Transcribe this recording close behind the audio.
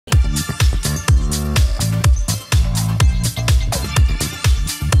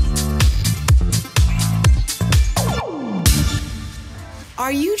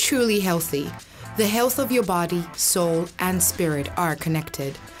truly healthy, the health of your body, soul, and spirit are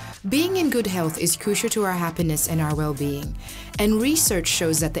connected. Being in good health is crucial to our happiness and our well-being, and research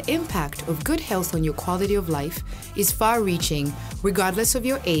shows that the impact of good health on your quality of life is far-reaching regardless of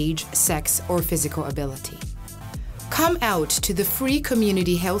your age, sex, or physical ability. Come out to the free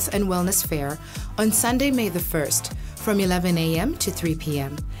Community Health and Wellness Fair on Sunday, May the 1st from 11 a.m. to 3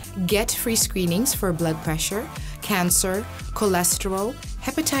 p.m. Get free screenings for blood pressure, cancer, cholesterol,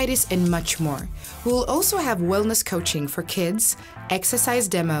 hepatitis, and much more. We will also have wellness coaching for kids, exercise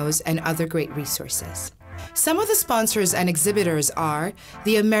demos, and other great resources. Some of the sponsors and exhibitors are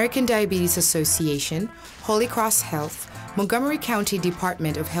the American Diabetes Association, Holy Cross Health, Montgomery County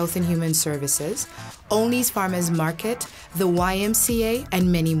Department of Health and Human Services, Olney's Farmers Market, the YMCA,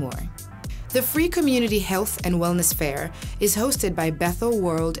 and many more. The Free Community Health and Wellness Fair is hosted by Bethel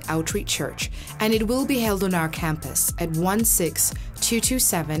World Outreach Church, and it will be held on our campus at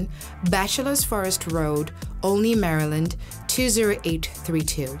 16227 Bachelors Forest Road, Olney, Maryland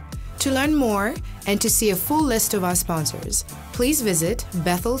 20832. To learn more and to see a full list of our sponsors, please visit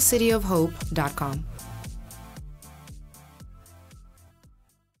BethelCityOfHope.com.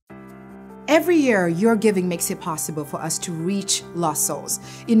 Every year, your giving makes it possible for us to reach lost souls.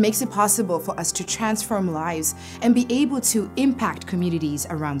 It makes it possible for us to transform lives and be able to impact communities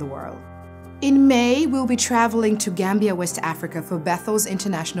around the world. In May, we'll be traveling to Gambia, West Africa for Bethel's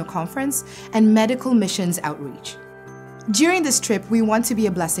International Conference and Medical Missions Outreach. During this trip, we want to be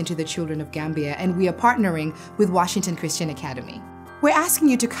a blessing to the children of Gambia, and we are partnering with Washington Christian Academy. We're asking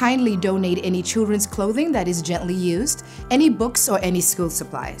you to kindly donate any children's clothing that is gently used, any books, or any school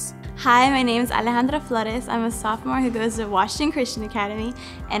supplies. Hi, my name is Alejandra Flores. I'm a sophomore who goes to Washington Christian Academy,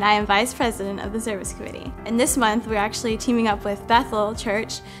 and I am Vice President of the Service Committee. And this month, we're actually teaming up with Bethel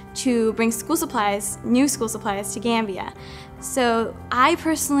Church to bring school supplies, new school supplies, to Gambia. So I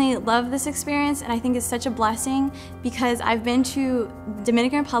personally love this experience, and I think it's such a blessing because I've been to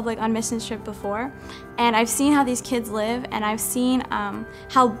Dominican Republic on mission trip before, and I've seen how these kids live, and I've seen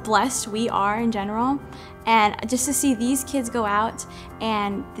how blessed we are in general. And just to see these kids go out,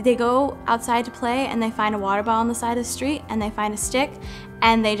 and they go outside to play, and they find a water bottle on the side of the street, and they find a stick,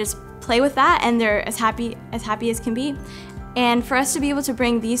 and they just play with that, and they're as happy as can be. And for us to be able to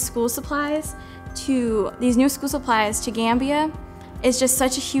bring these new school supplies to Gambia is just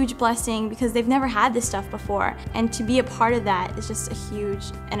such a huge blessing because they've never had this stuff before. And to be a part of that is just a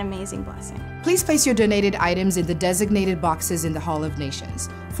huge and amazing blessing. Please place your donated items in the designated boxes in the Hall of Nations.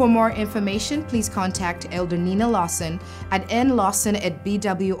 For more information, please contact Elder Nina Lawson at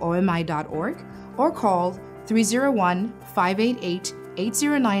nlawson@bwomi.org or call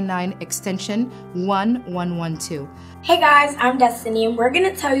 301-588-8099 extension 1112. Hey guys, I'm Destiny, and we're going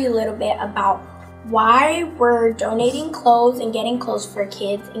to tell you a little bit about why we're donating clothes and getting clothes for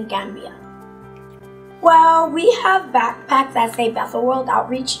kids in Gambia. Well, we have backpacks that say Bethel World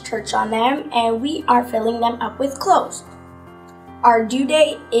Outreach Church on them, and we are filling them up with clothes. Our due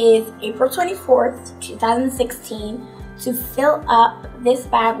date is April 24th, 2016, to fill up this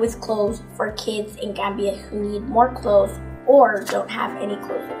bag with clothes for kids in Gambia who need more clothes or don't have any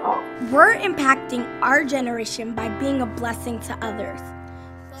clothes at all. We're impacting our generation by being a blessing to others.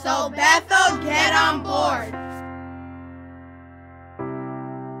 So Bethel, get on board!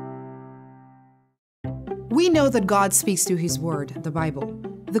 We know that God speaks through His Word, the Bible.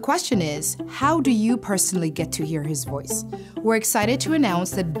 The question is, how do you personally get to hear His voice? We're excited to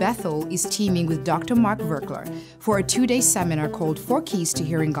announce that Bethel is teaming with Dr. Mark Verkler for a 2-day seminar called 4 Keys to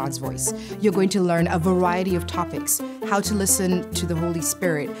Hearing God's Voice. You're going to learn a variety of topics: how to listen to the Holy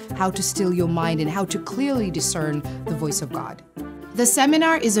Spirit, how to still your mind, and how to clearly discern the voice of God. The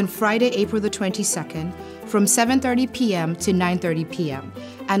seminar is on Friday, April the 22nd from 7:30 p.m. to 9:30 p.m.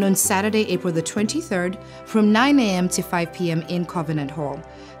 and on Saturday, April the 23rd from 9 a.m. to 5 p.m. in Covenant Hall.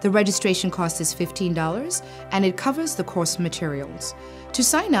 The registration cost is $15 and it covers the course materials. To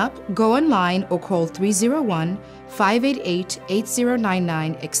sign up, go online or call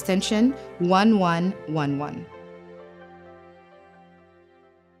 301-588-8099 extension 1111.